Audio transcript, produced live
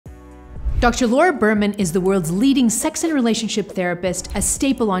Dr. Laura Berman is the world's leading sex and relationship therapist, a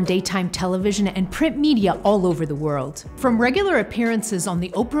staple on daytime television and print media all over the world. From regular appearances on The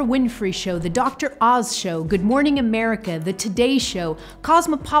Oprah Winfrey Show, The Dr. Oz Show, Good Morning America, The Today Show,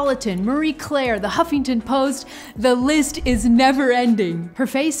 Cosmopolitan, Marie Claire, The Huffington Post, the list is never ending. Her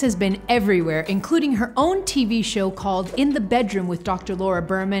face has been everywhere, including her own TV show called In the Bedroom with Dr. Laura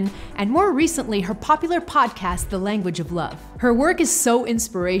Berman, and more recently, her popular podcast, The Language of Love. Her work is so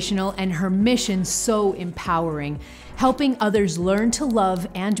inspirational and her mission so empowering, helping others learn to love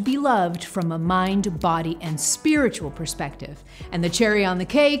and be loved from a mind, body, and spiritual perspective. And the cherry on the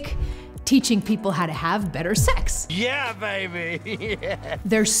cake, teaching people how to have better sex. Yeah, baby. Yeah.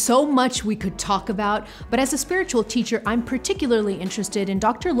 There's so much we could talk about, but as a spiritual teacher, I'm particularly interested in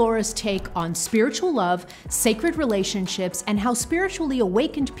Dr. Laura's take on spiritual love, sacred relationships, and how spiritually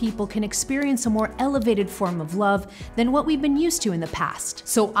awakened people can experience a more elevated form of love than what we've been used to in the past.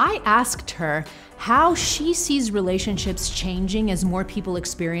 So I asked her how she sees relationships changing as more people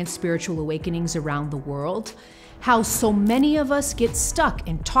experience spiritual awakenings around the world, how so many of us get stuck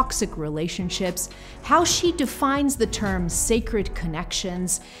in toxic relationships, how she defines the term sacred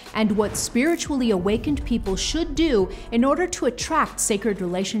connections, and what spiritually awakened people should do in order to attract sacred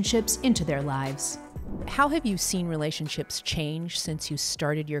relationships into their lives. How have you seen relationships change since you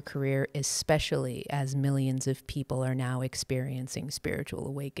started your career, especially as millions of people are now experiencing spiritual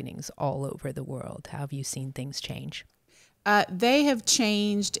awakenings all over the world? How have you seen things change? They have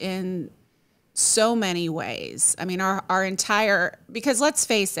changed in so many ways. I mean, our entire, because let's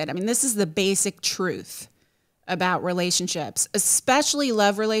face it, I mean, this is the basic truth about relationships, especially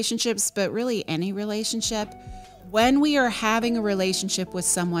love relationships, but really any relationship. When we are having a relationship with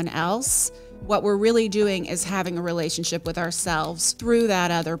someone else, what we're really doing is having a relationship with ourselves through that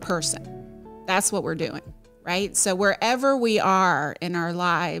other person. That's what we're doing, right? So wherever we are in our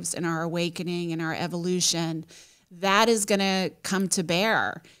lives, in our awakening, in our evolution, that is going to come to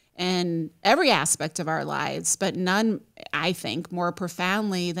bear in every aspect of our lives, but none, I think, more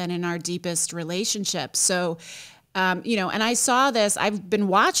profoundly than in our deepest relationships. So, you know, and I saw this, I've been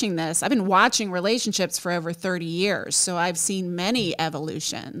watching relationships for over 30 years. So I've seen many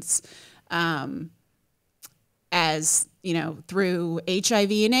evolutions, as, you know, through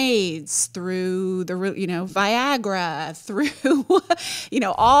HIV and AIDS, through the, you know, Viagra, through, you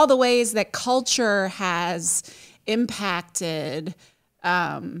know, all the ways that culture has impacted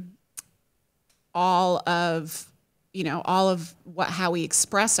all of how we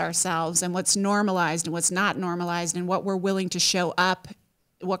express ourselves and what's normalized and what's not normalized and what we're willing to show up,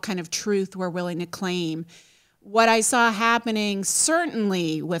 what kind of truth we're willing to claim. What I saw happening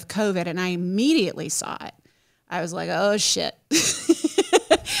certainly with COVID, and I immediately saw it, I was like, oh shit.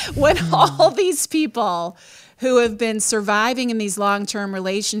 When all these people who have been surviving in these long-term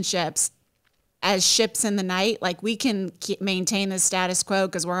relationships as ships in the night, like we can maintain the status quo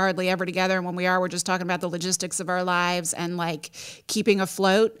because we're hardly ever together. And when we are, we're just talking about the logistics of our lives and like keeping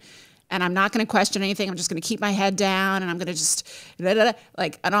afloat. And I'm not going to question anything. I'm just going to keep my head down and I'm going to just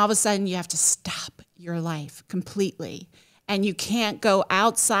like, and all of a sudden you have to stop your life completely and you can't go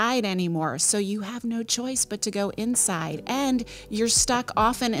outside anymore. So you have no choice but to go inside, and you're stuck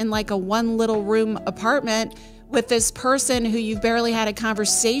often in like a one little room apartment with this person who you've barely had a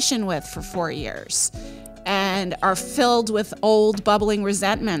conversation with for 4 years and are filled with old bubbling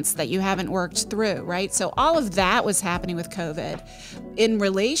resentments that you haven't worked through, right? So all of that was happening with COVID. In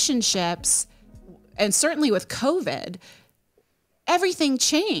relationships, and certainly with COVID, everything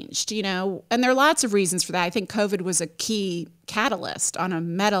changed, you know, and there are lots of reasons for that. I think COVID was a key catalyst on a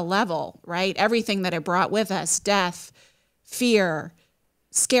meta level, right? Everything that it brought with us, death, fear,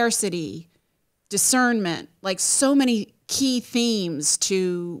 scarcity, discernment, like so many key themes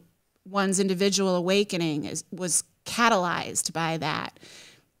to one's individual awakening was catalyzed by that.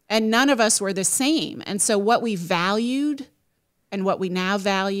 And none of us were the same. And so what we valued and what we now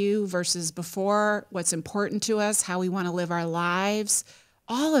value versus before, what's important to us, how we want to live our lives,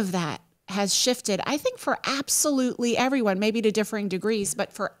 all of that has shifted, I think, for absolutely everyone, maybe to differing degrees,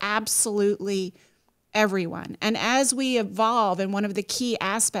 but for absolutely everyone. And as we evolve, and one of the key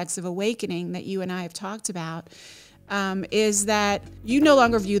aspects of awakening that you and I have talked about is that you no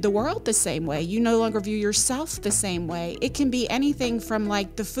longer view the world the same way. You no longer view yourself the same way. It can be anything from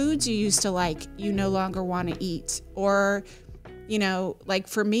like the foods you used to like, you no longer want to eat. Or, you know, like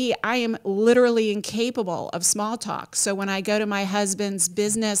for me, I am literally incapable of small talk. So when I go to my husband's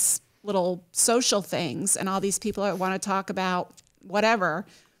business little social things and all these people want to talk about whatever,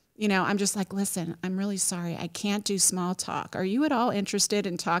 you know, I'm just like, listen, I'm really sorry. I can't do small talk. Are you at all interested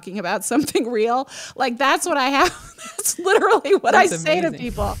in talking about something real? Like, that's what I have. That's literally what I say to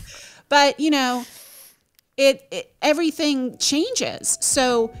people. But, everything changes.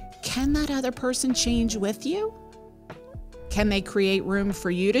 So can that other person change with you? Can they create room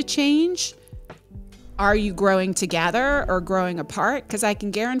for you to change? Are you growing together or growing apart? Because I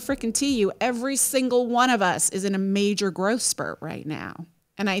can guarantee you, every single one of us is in a major growth spurt right now.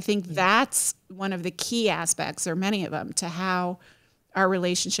 And I think that's one of the key aspects, or many of them, to how our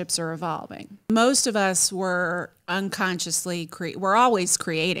relationships are evolving. Most of us were unconsciously, we're always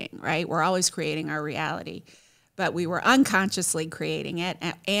creating, right? We're always creating our reality. But we were unconsciously creating it,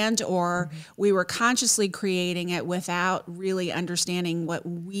 or we were consciously creating it without really understanding what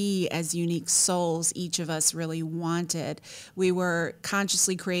we as unique souls, each of us, really wanted. We were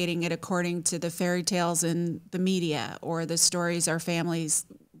consciously creating it according to the fairy tales in the media or the stories our families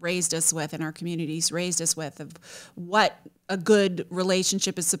raised us with and our communities raised us with of what a good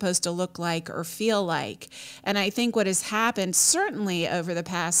relationship is supposed to look like or feel like. And I think what has happened, certainly over the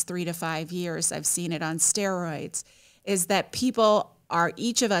past 3 to 5 years, I've seen it on steroids, is that people are,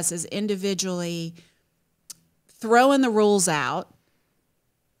 each of us is individually throwing the rules out,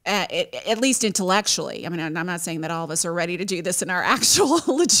 at least intellectually. I mean, I'm not saying that all of us are ready to do this in our actual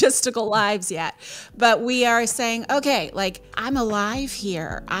logistical lives yet, but we are saying, okay, like, I'm alive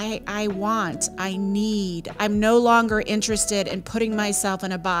here. I want, I need, I'm no longer interested in putting myself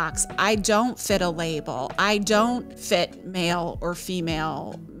in a box. I don't fit a label. I don't fit male or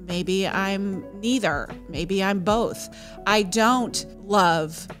female. Maybe I'm neither. Maybe I'm both. I don't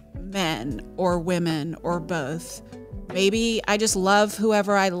love men or women or both. Maybe I just love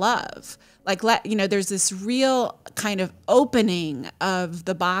whoever I love. Like, there's this real kind of opening of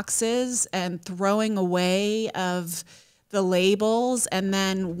the boxes and throwing away of the labels. And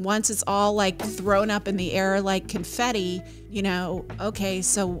then once it's all like thrown up in the air like confetti, okay,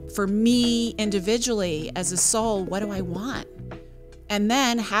 so for me individually as a soul, what do I want? And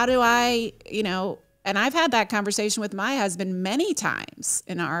then how do I, and I've had that conversation with my husband many times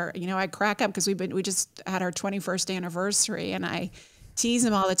in our, I crack up because we just had our 21st anniversary, and I tease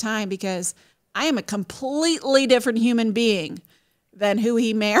him all the time because I am a completely different human being than who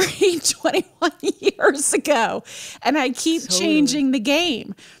he married 21 years ago. And I keep changing the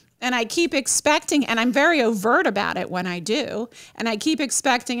game. And I keep expecting, and I'm very overt about it when I do, and I keep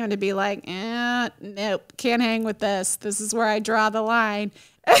expecting him to be like, nope, can't hang with this. This is where I draw the line.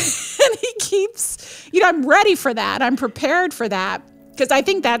 And he keeps, I'm ready for that. I'm prepared for that. Because I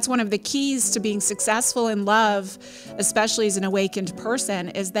think that's one of the keys to being successful in love, especially as an awakened person,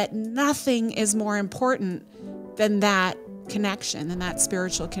 is that nothing is more important than that connection, than that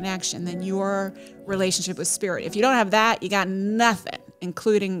spiritual connection, than your relationship with spirit. If you don't have that, you got nothing,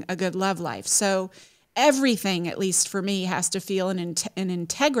 including a good love life. So everything, at least for me, has to feel an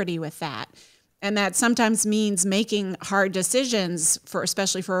integrity with that. And that sometimes means making hard decisions,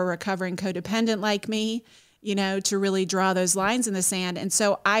 especially for a recovering codependent like me, to really draw those lines in the sand. And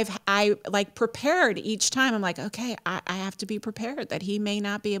so I prepared each time. I'm like, okay, I have to be prepared that he may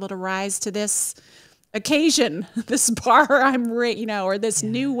not be able to rise to this occasion, this bar or this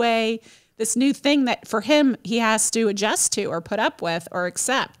new way, this new thing that for him, he has to adjust to or put up with or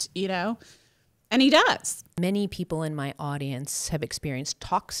accept, and he does. Many people in my audience have experienced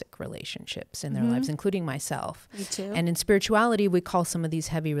toxic relationships in their lives, including myself. Me too. And in spirituality, we call some of these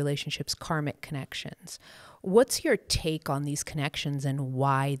heavy relationships karmic connections. What's your take on these connections and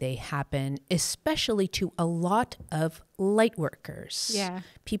why they happen, especially to a lot of light workers? Yeah.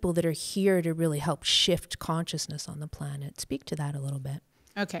 People that are here to really help shift consciousness on the planet. Speak to that a little bit.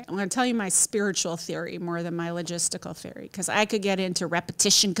 Okay, I'm going to tell you my spiritual theory more than my logistical theory, because I could get into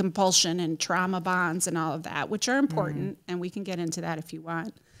repetition compulsion and trauma bonds and all of that, which are important, and we can get into that if you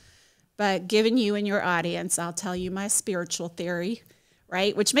want. But given you and your audience, I'll tell you my spiritual theory,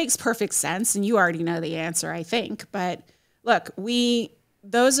 right, which makes perfect sense, and you already know the answer, I think. But look,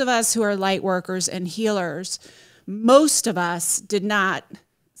 those of us who are light workers and healers, most of us did not,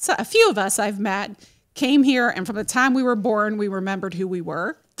 so a few of us I've met came here, and from the time we were born, we remembered who we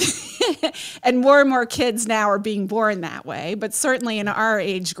were. And more kids now are being born that way. But certainly in our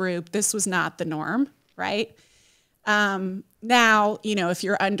age group, this was not the norm, right? Now, if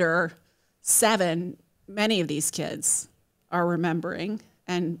you're under 7, many of these kids are remembering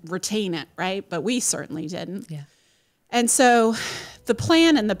and retain it, right? But we certainly didn't. Yeah. And so the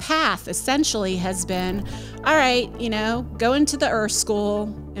plan and the path essentially has been, all right, go into the earth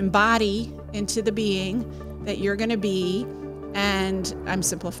school, embody into the being that you're going to be. And I'm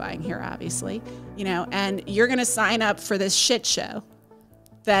simplifying here, obviously, and you're going to sign up for this shit show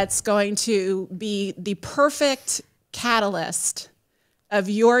that's going to be the perfect catalyst of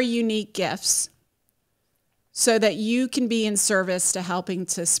your unique gifts so that you can be in service to helping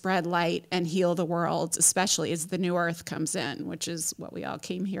to spread light and heal the world, especially as the new earth comes in, which is what we all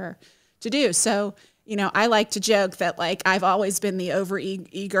came here to do. So, you know, I like to joke that like I've always been the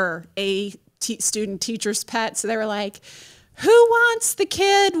over-eager student teacher's pet. So they were like, who wants the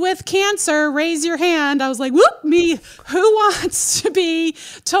kid with cancer? Raise your hand. I was like, whoop, me. Who wants to be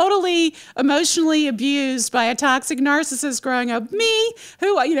totally emotionally abused by a toxic narcissist growing up? Me.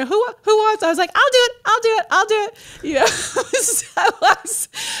 Who wants? I was like, I'll do it. You know,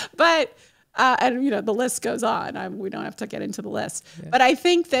 but and you know, the list goes on. We don't have to get into the list, but I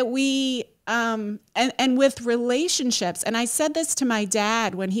think that we and with relationships, and I said this to my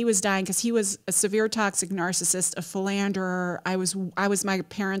dad when he was dying, because he was a severe toxic narcissist, a philanderer. I was my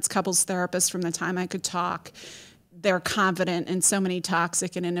parents' couples therapist from the time I could talk. They're confident in so many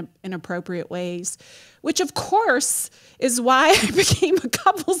toxic and inappropriate ways, which of course is why I became a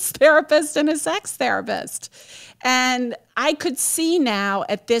couples therapist and a sex therapist. And I could see now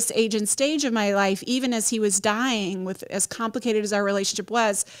at this age and stage of my life, even as he was dying, with as complicated as our relationship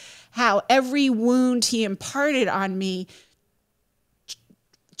was, how every wound he imparted on me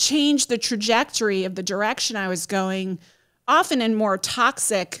changed the trajectory of the direction I was going, often in more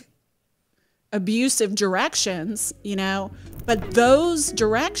toxic, abusive directions, you know, but those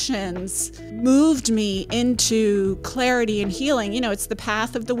directions moved me into clarity and healing. You know, it's the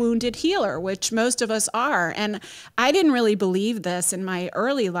path of the wounded healer, which most of us are. And I didn't really believe this in my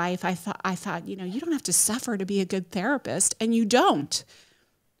early life. I thought, you know, you don't have to suffer to be a good therapist, and you don't.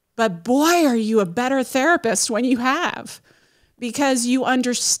 But boy, are you a better therapist when you have, because you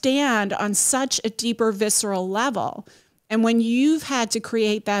understand on such a deeper visceral level. And when you've had to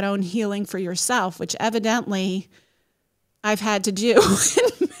create that own healing for yourself, which evidently I've had to do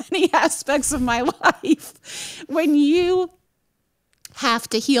in many aspects of my life, when you have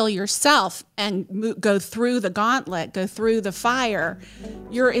to heal yourself and go through the gauntlet, go through the fire,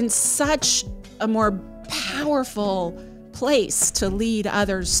 you're in such a more powerful place to lead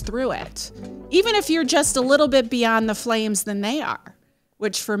others through it, even if you're just a little bit beyond the flames than they are,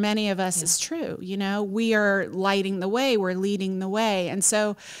 which for many of us is true. You know, we are lighting the way, we're leading the way. And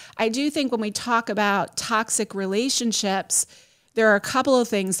so I do think when we talk about toxic relationships, there are a couple of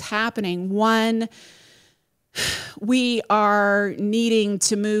things happening. One, we are needing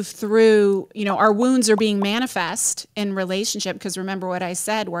to move through, you know, our wounds are being manifest in relationship, because remember what I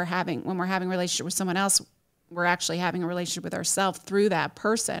said, when we're having a relationship with someone else, we're actually having a relationship with ourselves through that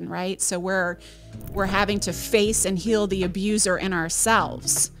person, right? So we're having to face and heal the abuser in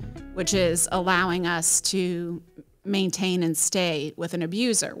ourselves, which is allowing us to maintain and stay with an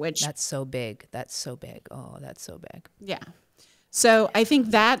abuser, which... That's so big. That's so big. Oh, that's so big. Yeah. So I think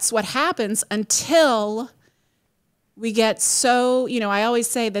that's what happens until we get so, you know, I always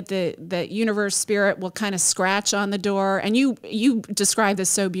say that the universe spirit will kind of scratch on the door. And you describe this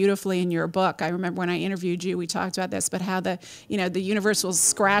so beautifully in your book. I remember when I interviewed you, we talked about this, but how the universe will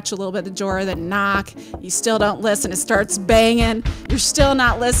scratch a little bit at the door, then knock. You still don't listen. It starts banging. You're still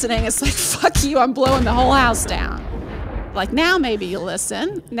not listening. It's like, fuck you, I'm blowing the whole house down. Like, now maybe you'll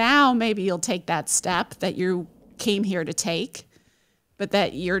listen. Now maybe you'll take that step that you came here to take. But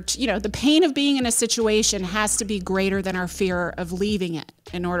that the pain of being in a situation has to be greater than our fear of leaving it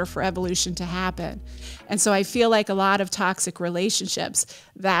in order for evolution to happen. And so I feel like a lot of toxic relationships,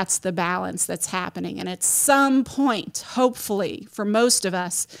 that's the balance that's happening. And at some point, hopefully, for most of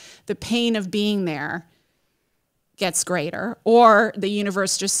us, the pain of being there gets greater, or the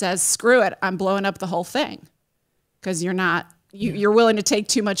universe just says, screw it, I'm blowing up the whole thing, because you're willing to take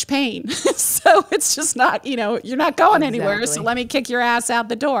too much pain. So it's just not, you're not going anywhere. So let me kick your ass out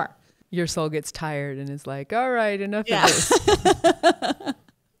the door. Your soul gets tired and is like, all right, enough of this.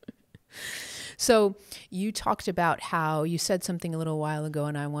 So you talked about how you said something a little while ago,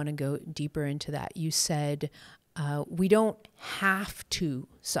 and I want to go deeper into that. You said, we don't have to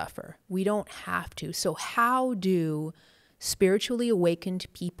suffer. We don't have to. So how do spiritually awakened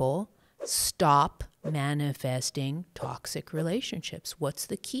people stop manifesting toxic relationships? What's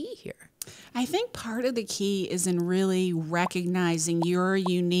the key here? I think part of the key is in really recognizing your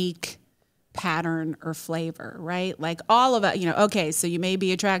unique pattern or flavor, right? Like all of it, okay, so you may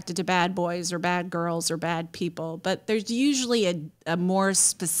be attracted to bad boys or bad girls or bad people, but there's usually a more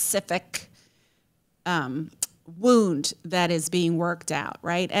specific wound that is being worked out,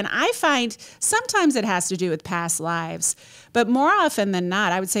 right? And I find sometimes it has to do with past lives, but more often than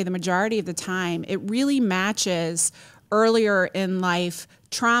not, I would say the majority of the time, it really matches earlier in life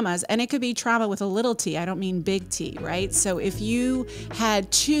traumas, and it could be trauma with a little t. I don't mean big T, right? So if you had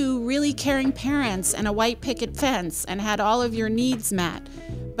two really caring parents and a white picket fence and had all of your needs met,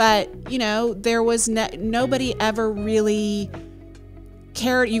 But, you know, there was nobody ever really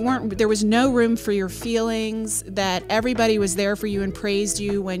cared. There was no room for your feelings, that everybody was there for you and praised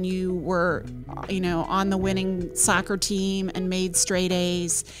you when you were, you know, on the winning soccer team and made straight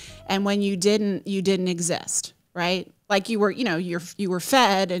A's. And when you didn't exist, right? Like you were, you know, you were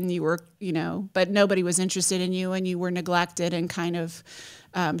fed and you were, you know, but nobody was interested in you and you were neglected and kind of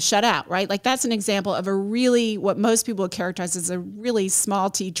shut out, right? Like that's an example of what most people would characterize as a really small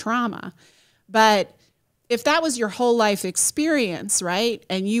t trauma. But if that was your whole life experience, right,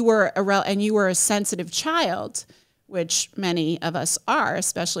 and you were a sensitive child, which many of us are,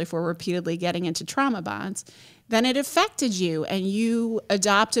 especially if we're repeatedly getting into trauma bonds, then it affected you, and you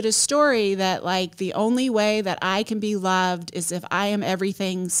adopted a story that, like, the only way that I can be loved is if I am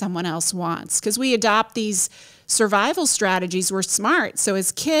everything someone else wants. Because we adopt these survival strategies. We're smart. So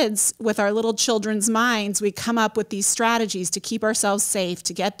as kids, with our little children's minds, we come up with these strategies to keep ourselves safe,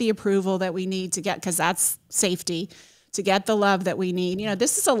 to get the approval that we need to get, because that's safety, to get the love that we need. You know,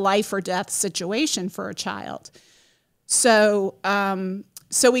 this is a life or death situation for a child. So,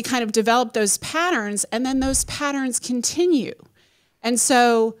 so we kind of develop those patterns, and then those patterns continue. And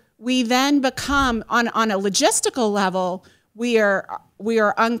so we then become, on a logistical level, we are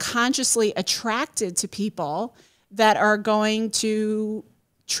unconsciously attracted to people that are going to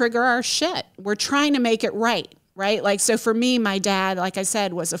trigger our shit. We're trying to make it right? Like, so for me, my dad, like I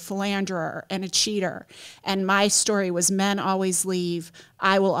said, was a philanderer and a cheater. And my story was men always leave,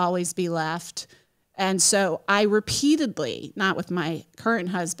 I will always be left. And so I repeatedly, not with my current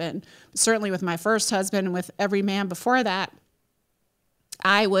husband, but certainly with my first husband and with every man before that,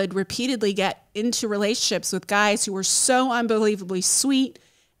 I would repeatedly get into relationships with guys who were so unbelievably sweet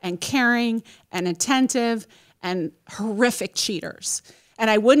and caring and attentive and horrific cheaters. And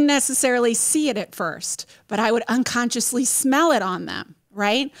I wouldn't necessarily see it at first, but I would unconsciously smell it on them,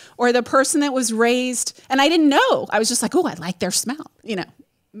 right? Or the person that was raised, and I didn't know. I was just like, oh, I like their smell, you know,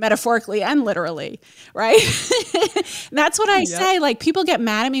 metaphorically and literally, right? That's what I say. Like, people get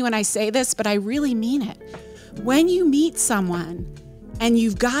mad at me when I say this, but I really mean it. When you meet someone and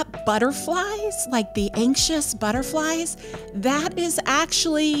you've got butterflies, like the anxious butterflies, that is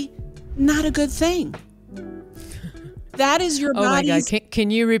actually not a good thing. That is your body's... Oh my God,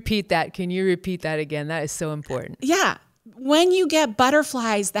 can you repeat that? Can you repeat that again? That is so important. Yeah. When you get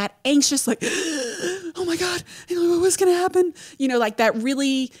butterflies, that anxious, like, oh my God, what's going to happen? You know, like that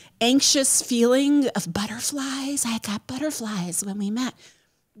really anxious feeling of butterflies. I got butterflies when we met.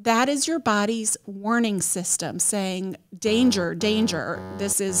 That is your body's warning system saying, danger, danger,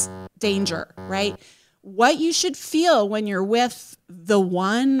 this is danger, right? What you should feel when you're with the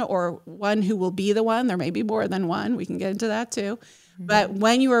one, or one who will be the one, there may be more than one, we can get into that too. Mm-hmm. But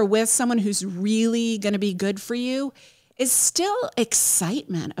when you are with someone who's really going to be good for you, is still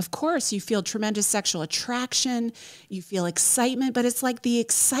excitement. Of course, you feel tremendous sexual attraction, you feel excitement, but it's like the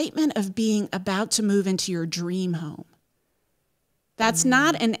excitement of being about to move into your dream home. That's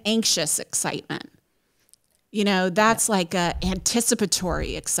not an anxious excitement. You know, that's like a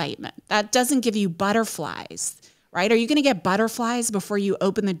anticipatory excitement. That doesn't give you butterflies, right? Are you going to get butterflies before you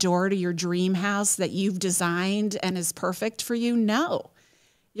open the door to your dream house that you've designed and is perfect for you? No.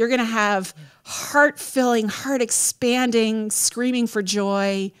 You're going to have heart-filling, heart-expanding, screaming for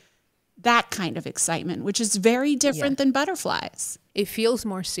joy, that kind of excitement, which is very different than butterflies. It feels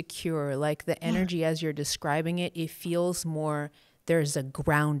more secure, like the energy as you're describing it, it feels more, there's a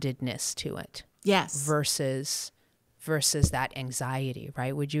groundedness to it. Yes. Versus that anxiety,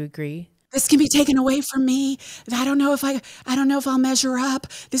 right? Would you agree? This can be taken away from me. I don't know if I'll measure up.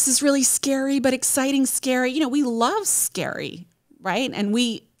 This is really scary, but exciting scary. You know, we love scary, right? And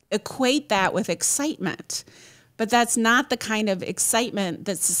we equate that with excitement. But that's not the kind of excitement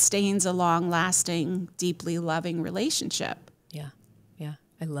that sustains a long-lasting, deeply loving relationship. Yeah. Yeah.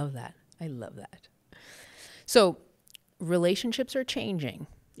 I love that. I love that. So relationships are changing.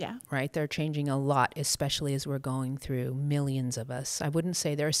 Yeah. Right? They're changing a lot, especially as we're going through millions of us. I wouldn't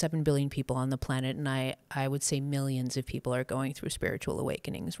say there are 7 billion people on the planet, and I would say millions of people are going through spiritual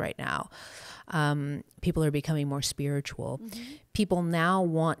awakenings right now. People are becoming more spiritual. Mm-hmm. People now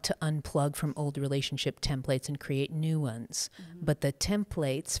want to unplug from old relationship templates and create new ones. Mm-hmm. But the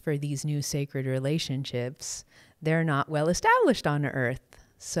templates for these new sacred relationships, they're not well established on earth.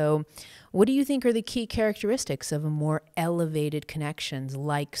 So what do you think are the key characteristics of a more elevated connections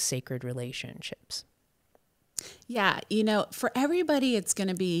like sacred relationships? Yeah, you know, for everybody it's going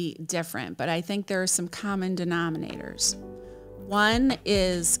to be different, but I think there are some common denominators. One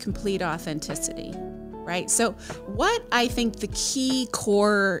is complete authenticity, right? So what I think the key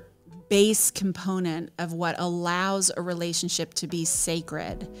core base component of what allows a relationship to be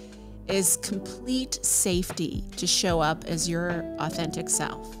sacred is complete safety to show up as your authentic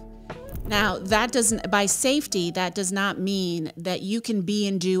self. Now, by safety, that does not mean that you can be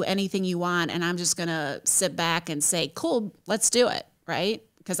and do anything you want and I'm just going to sit back and say, cool, let's do it, right?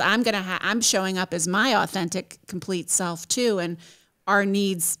 Because I'm showing up as my authentic, complete self too, and our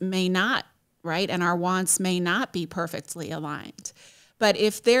needs may not, right? And our wants may not be perfectly aligned. But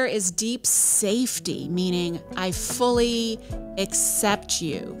if there is deep safety, meaning I fully accept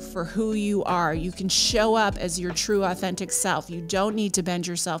you for who you are, you can show up as your true authentic self. You don't need to bend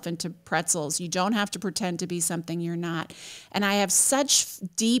yourself into pretzels. You don't have to pretend to be something you're not. And I have such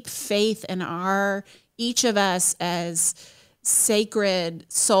deep faith in each of us as sacred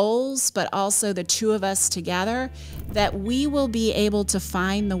souls, but also the two of us together, that we will be able to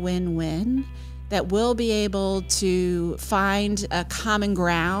find the win-win, that we'll be able to find a common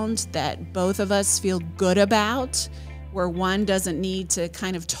ground that both of us feel good about, where one doesn't need to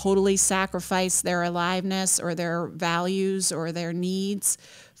kind of totally sacrifice their aliveness or their values or their needs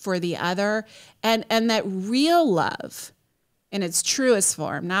for the other. And that real love in its truest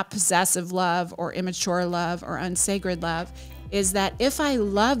form, not possessive love or immature love or unsacred love, is that if I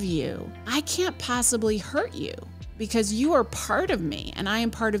love you, I can't possibly hurt you because you are part of me and I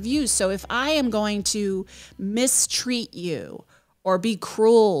am part of you. So if I am going to mistreat you or be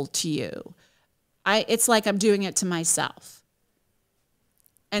cruel to you, it's like I'm doing it to myself.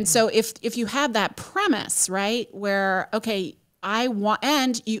 And so if you have that premise, right, where, okay, I want,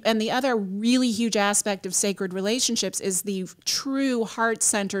 and the other really huge aspect of sacred relationships is the true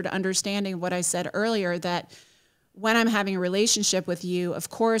heart-centered understanding of what I said earlier, that when I'm having a relationship with you, of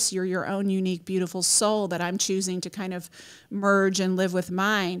course, you're your own unique, beautiful soul that I'm choosing to kind of merge and live with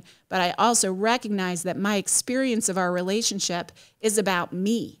mine. But I also recognize that my experience of our relationship is about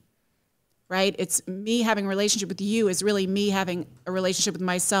me, right? It's me having a relationship with you is really me having a relationship with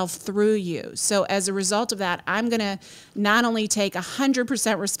myself through you. So as a result of that, I'm going to not only take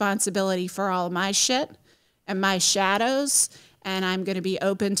 100% responsibility for all of my shit and my shadows, and I'm going to be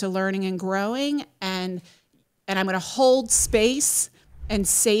open to learning and growing, and I'm going to hold space and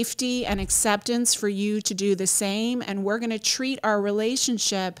safety and acceptance for you to do the same. And we're going to treat our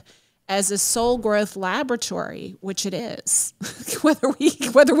relationship as a soul growth laboratory, which it is, whether we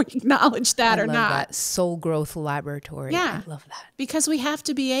acknowledge that or not. I love that soul growth laboratory. Yeah, I love that. Because we have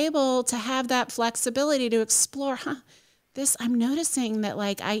to be able to have that flexibility to explore, I'm noticing that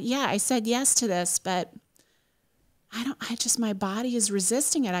I said yes to this, but my body is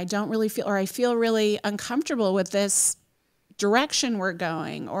resisting it. I don't really feel, or I feel really uncomfortable with this direction we're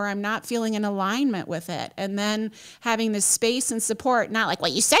going, or I'm not feeling in alignment with it. And then having this space and support, not like,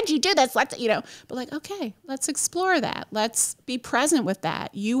 well, you said you do this, but like, okay, let's explore that. Let's be present with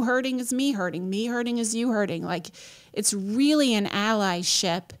that. You hurting is me hurting is you hurting. Like, it's really an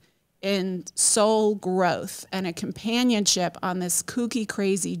allyship in soul growth and a companionship on this kooky,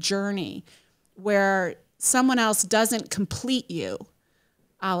 crazy journey where someone else doesn't complete you,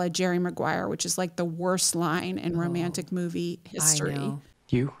 a la Jerry Maguire, which is like the worst line in romantic movie history. I know.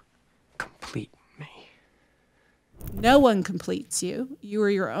 You complete me. No one completes you. You are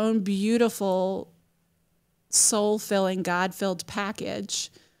your own beautiful, soul-filling, God-filled package,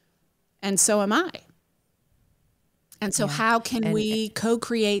 and so am I. And so how can we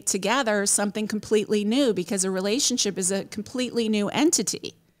co-create together something completely new? Because a relationship is a completely new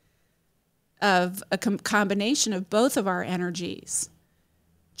entity of a combination of both of our energies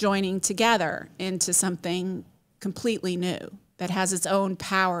joining together into something completely new that has its own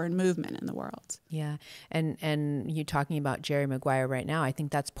power and movement in the world. Yeah. And you talking about Jerry Maguire right now, I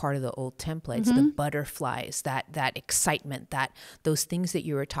think that's part of the old templates, the butterflies, that excitement, those things that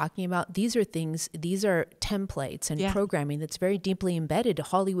you were talking about. These are templates and programming that's very deeply embedded to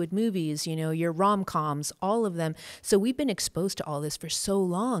Hollywood movies, your rom-coms, all of them. So we've been exposed to all this for so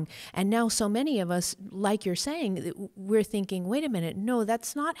long. And now so many of us, like you're saying, we're thinking, wait a minute, no,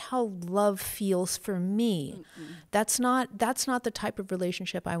 that's not how love feels for me. That's not the type of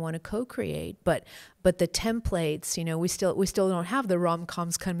relationship I want to co-create. But the templates, we still don't have the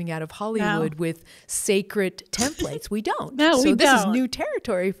rom-coms coming out of Hollywood with sacred templates. We don't. No, we don't. This is new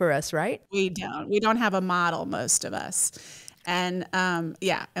territory for us, right? We don't. We don't have a model, most of us, and and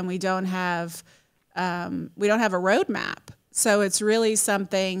we don't have a roadmap. So it's really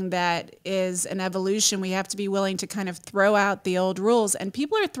something that is an evolution. We have to be willing to kind of throw out the old rules, and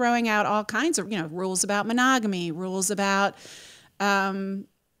people are throwing out all kinds of rules about monogamy, rules about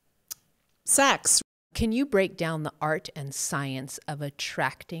sex, Can you break down the art and science of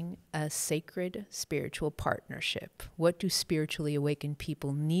attracting a sacred spiritual partnership? What do spiritually awakened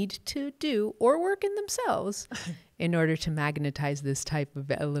people need to do or work in themselves in order to magnetize this type of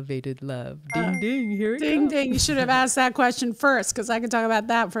elevated love? Ding, ding, here it Ding, comes. ding. You should have asked that question first, because I could talk about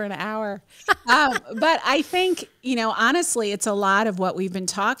that for an hour. But I think, honestly, it's a lot of what we've been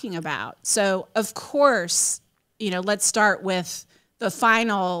talking about. So, of course, let's start with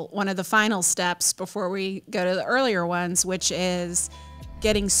one of the final steps before we go to the earlier ones, which is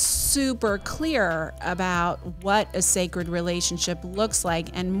getting super clear about what a sacred relationship looks like,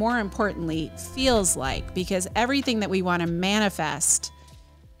 and more importantly, feels like, because everything that we want to manifest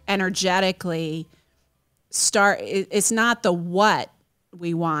energetically it's not the what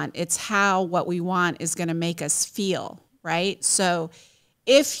we want, it's how what we want is going to make us feel, right? So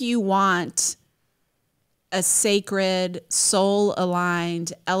if you want a sacred,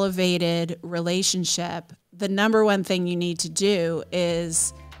 soul-aligned, elevated relationship, the number one thing you need to do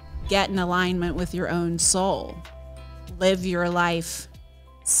is get in alignment with your own soul. Live your life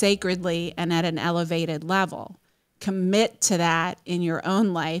sacredly and at an elevated level. Commit to that in your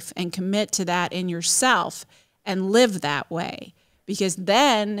own life and commit to that in yourself and live that way, because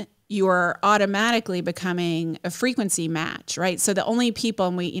then you are automatically becoming a frequency match, right? So the only people,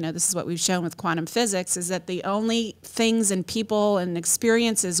 and this is what we've shown with quantum physics, is that the only things and people and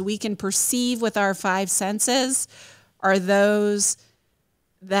experiences we can perceive with our five senses are those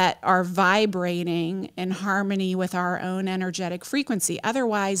that are vibrating in harmony with our own energetic frequency.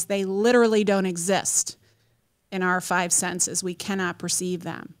 Otherwise, they literally don't exist in our five senses. We cannot perceive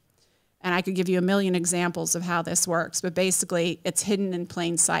them. And I could give you a million examples of how this works, but basically it's hidden in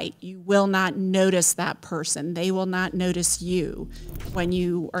plain sight. You will not notice that person. They will not notice you when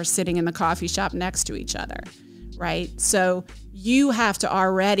you are sitting in the coffee shop next to each other, right? So you have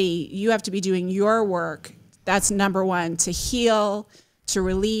to be doing your work. That's number one, to heal, to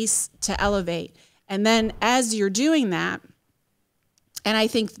release, to elevate. And then as you're doing that, and I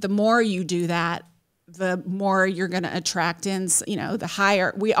think the more you do that, the more you're going to attract in, the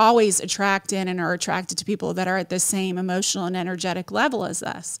higher. We always attract in and are attracted to people that are at the same emotional and energetic level as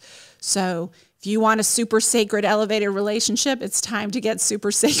us. So if you want a super sacred, elevated relationship, it's time to get super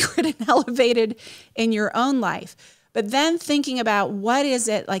sacred and elevated in your own life. But then thinking about what is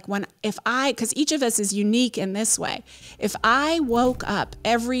it like because each of us is unique in this way. If I woke up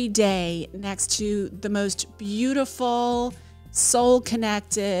every day next to the most beautiful,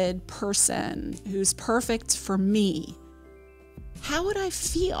 soul-connected person who's perfect for me, how would I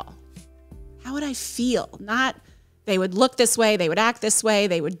feel? How would I feel? Not they would look this way, they would act this way,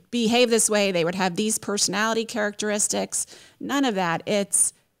 they would behave this way, they would have these personality characteristics. None of that.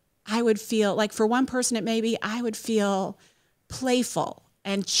 I would feel like, for one person it may be, I would feel playful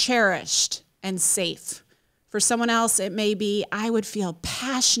and cherished and safe. For someone else it may be, I would feel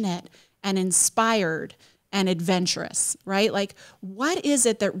passionate and inspired and adventurous, right? Like, what is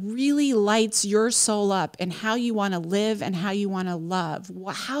it that really lights your soul up and how you want to live and how you want to love?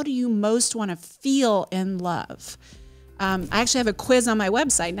 How do you most want to feel in love? I actually have a quiz on my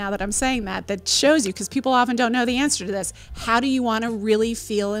website now that I'm saying that shows you, because people often don't know the answer to this. How do you want to really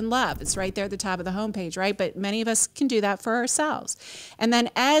feel in love? It's right there at the top of the homepage, right? But many of us can do that for ourselves. And then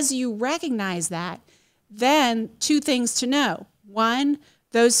as you recognize that, then two things to know. One,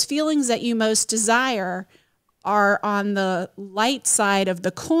 those feelings that you most desire are on the light side of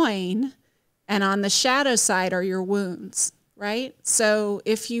the coin, and on the shadow side are your wounds, right? So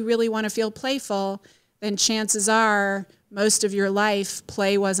if you really want to feel playful, then chances are most of your life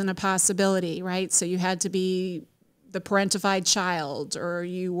play wasn't a possibility, right? So you had to be the parentified child, or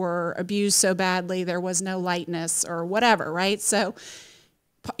you were abused so badly there was no lightness, or whatever, right? So,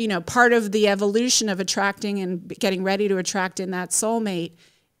 part of the evolution of attracting and getting ready to attract in that soulmate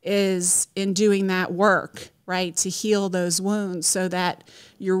is in doing that work, right, to heal those wounds, so that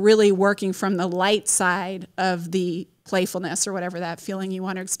you're really working from the light side of the playfulness or whatever that feeling you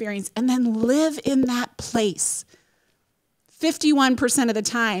want to experience, and then live in that place. 51% of the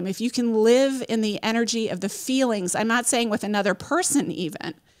time, if you can live in the energy of the feelings, I'm not saying with another person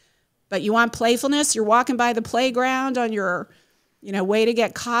even, but you want playfulness, you're walking by the playground on your, way to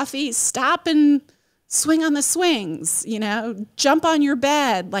get coffee, stop and swing on the swings, jump on your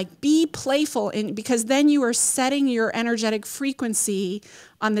bed, like, be playful, because then you are setting your energetic frequency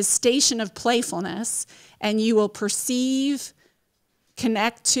on the station of playfulness, and you will perceive,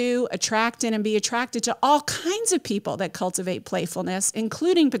 connect to, attract in, and be attracted to all kinds of people that cultivate playfulness,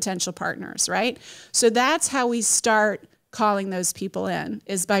 including potential partners, right? So that's how we start calling those people in,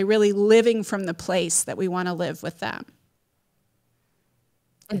 is by really living from the place that we want to live with them.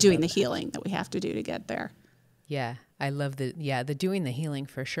 And doing the healing that we have to do to get there. Yeah, I love the doing the healing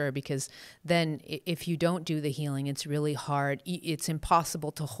for sure, because then if you don't do the healing, it's really hard. It's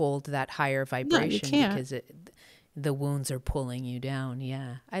impossible to hold that higher vibration because the wounds are pulling you down.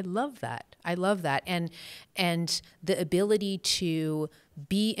 Yeah, I love that. I love that. And the ability to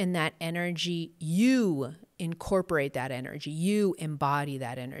be in that energy, you incorporate that energy, you embody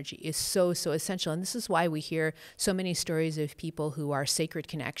that energy is so, so essential. And this is why we hear so many stories of people who are sacred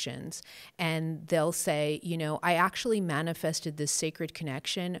connections. And they'll say, you know, I actually manifested this sacred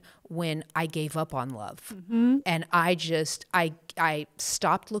connection when I gave up on love. Mm-hmm. And I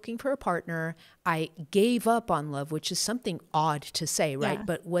stopped looking for a partner. I gave up on love, which is something odd to say, right? Yeah.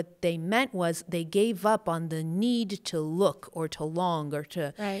 But what they meant was they gave up on the need to look or to long or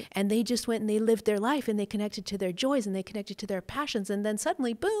to, right. And they just went and they lived their life and they connected to their joys and they connected to their passions. And then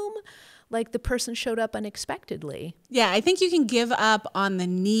suddenly, boom, like the person showed up unexpectedly. Yeah, I think you can give up on the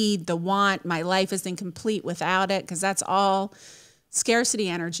need, the want, my life is incomplete without it, because that's all scarcity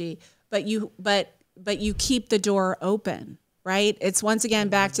energy. But you keep the door open. Right? It's once again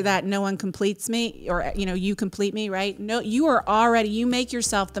back to that no one completes me, or, you know, you complete me, right? No, you make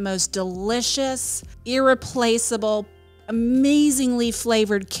yourself the most delicious, irreplaceable, amazingly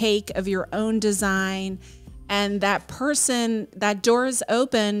flavored cake of your own design. And that door is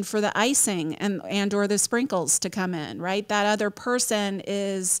open for the icing and or the sprinkles to come in, right? That other person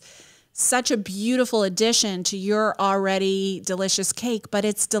is such a beautiful addition to your already delicious cake, but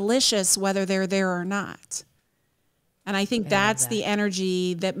it's delicious whether they're there or not. And I think that's the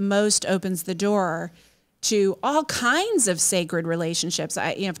energy that most opens the door to all kinds of sacred relationships.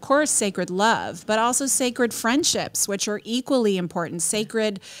 Of course, sacred love, but also sacred friendships, which are equally important,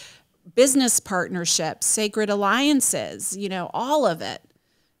 sacred business partnerships, sacred alliances, you know, all of it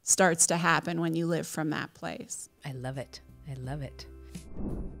starts to happen when you live from that place. I love it. I love it.